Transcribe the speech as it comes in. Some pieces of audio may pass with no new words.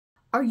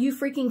Are you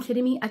freaking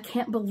kidding me? I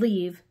can't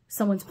believe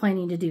someone's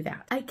planning to do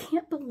that. I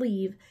can't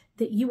believe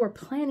that you are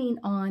planning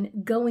on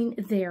going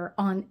there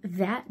on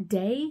that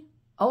day.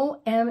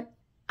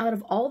 Out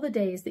of all the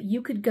days that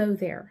you could go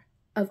there,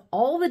 of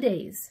all the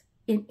days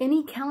in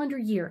any calendar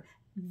year,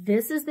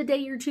 this is the day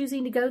you're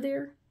choosing to go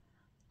there?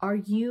 Are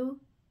you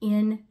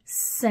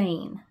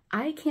insane?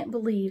 I can't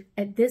believe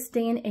at this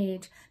day and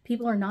age,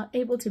 people are not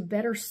able to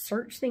better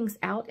search things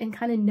out and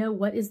kind of know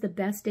what is the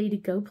best day to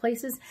go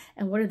places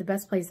and what are the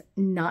best places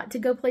not to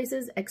go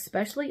places,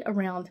 especially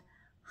around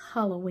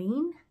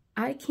Halloween.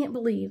 I can't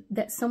believe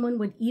that someone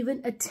would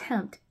even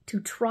attempt to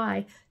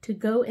try to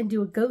go and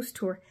do a ghost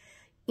tour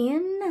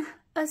in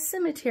a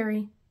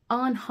cemetery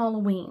on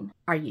Halloween.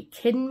 Are you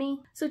kidding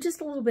me? So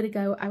just a little bit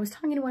ago, I was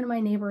talking to one of my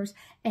neighbors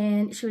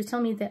and she was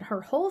telling me that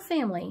her whole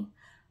family,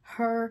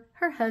 her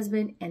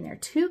husband, and their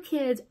 2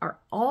 kids are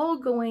all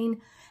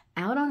going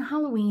out on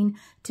Halloween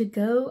to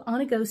go on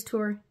a ghost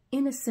tour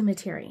in a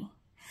cemetery.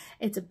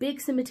 It's a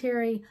big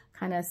cemetery,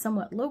 kind of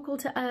somewhat local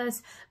to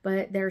us,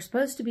 but they're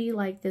supposed to be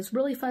like this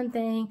really fun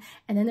thing.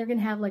 And then they're going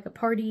to have like a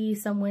party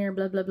somewhere,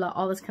 blah, blah, blah,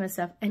 all this kind of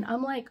stuff. And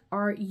I'm like,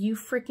 are you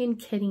freaking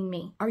kidding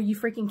me? Are you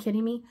freaking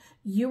kidding me?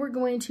 You are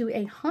going to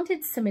a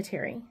haunted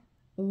cemetery,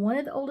 one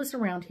of the oldest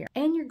around here,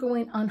 and you're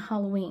going on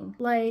Halloween.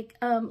 Like,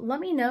 let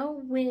me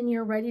know when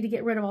you're ready to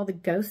get rid of all the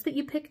ghosts that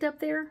you picked up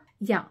there.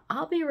 Yeah,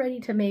 I'll be ready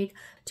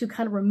to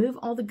kind of remove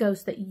all the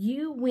ghosts that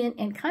you went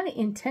and kind of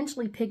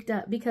intentionally picked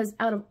up, because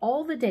out of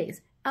all the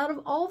days, out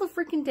of all the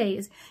freaking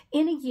days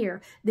in a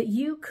year that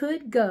you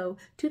could go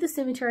to the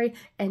cemetery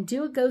and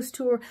do a ghost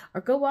tour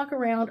or go walk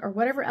around or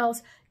whatever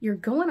else, you're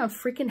going on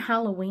freaking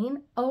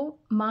Halloween. Oh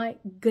my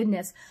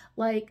goodness.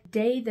 Like,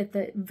 day that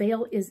the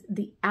veil is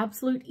the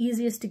absolute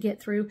easiest to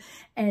get through,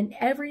 and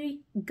every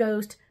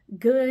ghost,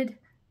 good,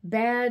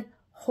 bad,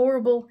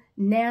 horrible,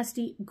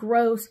 nasty,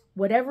 gross,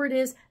 whatever it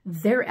is,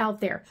 they're out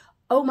there.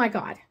 Oh my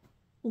God.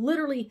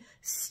 Literally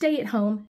stay at home.